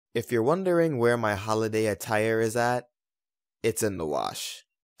If you're wondering where my holiday attire is at, it's in the wash.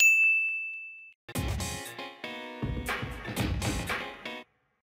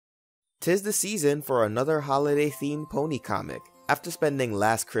 Tis the season for another holiday-themed pony comic. After spending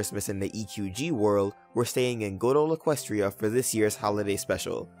last Christmas in the EQG world, we're staying in good old Equestria for this year's holiday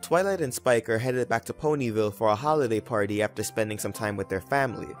special. Twilight and Spike are headed back to Ponyville for a holiday party after spending some time with their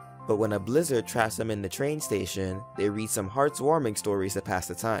family. But when a blizzard traps them in the train station, they read some hearts-warming stories to pass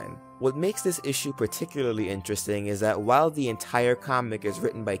the time. What makes this issue particularly interesting is that while the entire comic is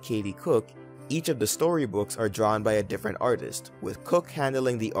written by Katie Cook, each of the storybooks are drawn by a different artist, with Cook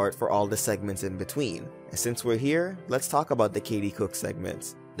handling the art for all the segments in between. And since we're here, let's talk about the Katie Cook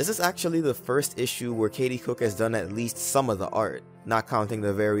segments. This is actually the first issue where Katie Cook has done at least some of the art, not counting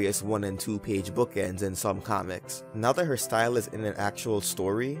the various 1- and 2-page bookends in some comics. Now that her style is in an actual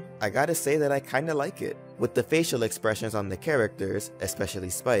story, I gotta say that I kinda like it, with the facial expressions on the characters, especially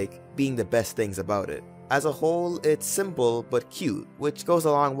Spike, being the best things about it. As a whole, it's simple but cute, which goes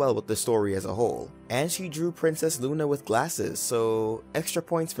along well with the story as a whole. And she drew Princess Luna with glasses, so extra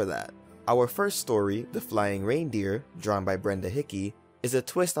points for that. Our first story, The Flying Reindeer, drawn by Brenda Hickey, is a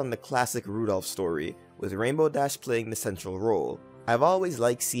twist on the classic Rudolph story, with Rainbow Dash playing the central role. I've always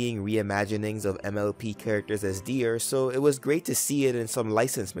liked seeing reimaginings of MLP characters as deer, so it was great to see it in some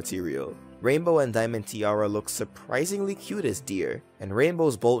licensed material. Rainbow and Diamond Tiara look surprisingly cute as deer, and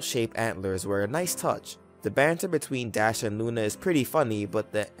Rainbow's bolt-shaped antlers were a nice touch. The banter between Dash and Luna is pretty funny,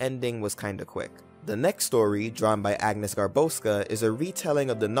 but the ending was kinda quick. The next story, drawn by Agnes Garboska, is a retelling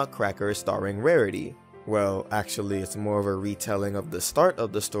of the Nutcracker starring Rarity. Well, actually it's more of a retelling of the start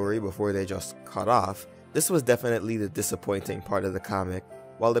of the story before they just cut off. This was definitely the disappointing part of the comic.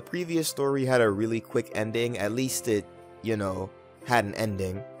 While the previous story had a really quick ending, at least it, had an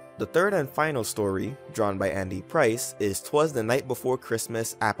ending. The third and final story, drawn by Andy Price, is 'Twas the Night Before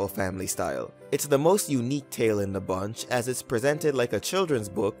Christmas Apple Family style. It's the most unique tale in the bunch, as it's presented like a children's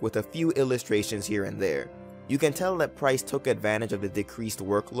book with a few illustrations here and there. You can tell that Price took advantage of the decreased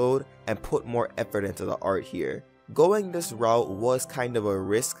workload and put more effort into the art here. Going this route was kind of a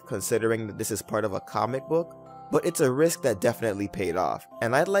risk considering that this is part of a comic book, but it's a risk that definitely paid off,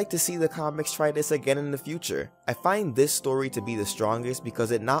 and I'd like to see the comics try this again in the future. I find this story to be the strongest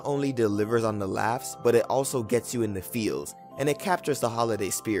because it not only delivers on the laughs, but it also gets you in the feels, and it captures the holiday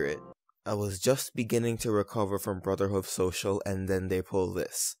spirit. I was just beginning to recover from Brotherhood Social and then they pull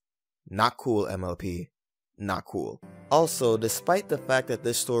this. Not cool, MLP. Not cool. Also, despite the fact that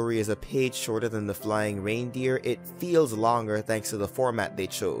this story is a page shorter than The Flying Reindeer, it feels longer thanks to the format they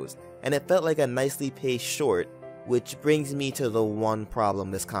chose, and it felt like a nicely paced short, which brings me to the one problem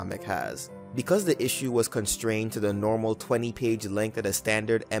this comic has. Because the issue was constrained to the normal 20-page length that a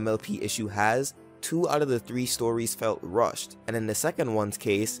standard MLP issue has, 2 out of the 3 stories felt rushed, and in the second one's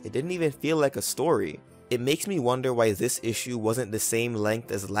case, it didn't even feel like a story. It makes me wonder why this issue wasn't the same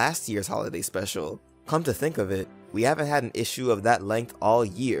length as last year's holiday special. Come to think of it, we haven't had an issue of that length all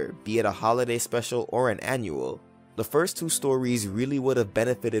year, be it a holiday special or an annual. The first 2 stories really would have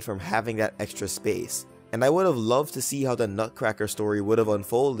benefited from having that extra space, and I would have loved to see how the Nutcracker story would have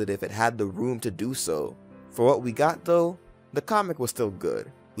unfolded if it had the room to do so. For what we got though, the comic was still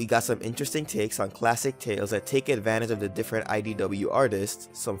good. We got some interesting takes on classic tales that take advantage of the different IDW artists,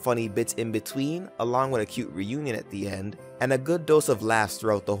 some funny bits in between, along with a cute reunion at the end, and a good dose of laughs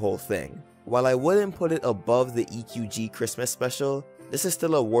throughout the whole thing. While I wouldn't put it above the EQG Christmas special, this is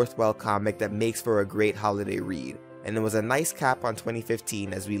still a worthwhile comic that makes for a great holiday read, and it was a nice cap on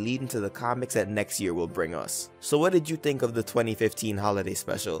 2015 as we lead into the comics that next year will bring us. So what did you think of the 2015 holiday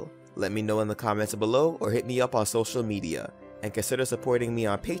special? Let me know in the comments below or hit me up on social media, and consider supporting me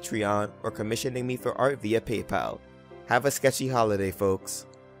on Patreon or commissioning me for art via PayPal. Have a sketchy holiday, folks.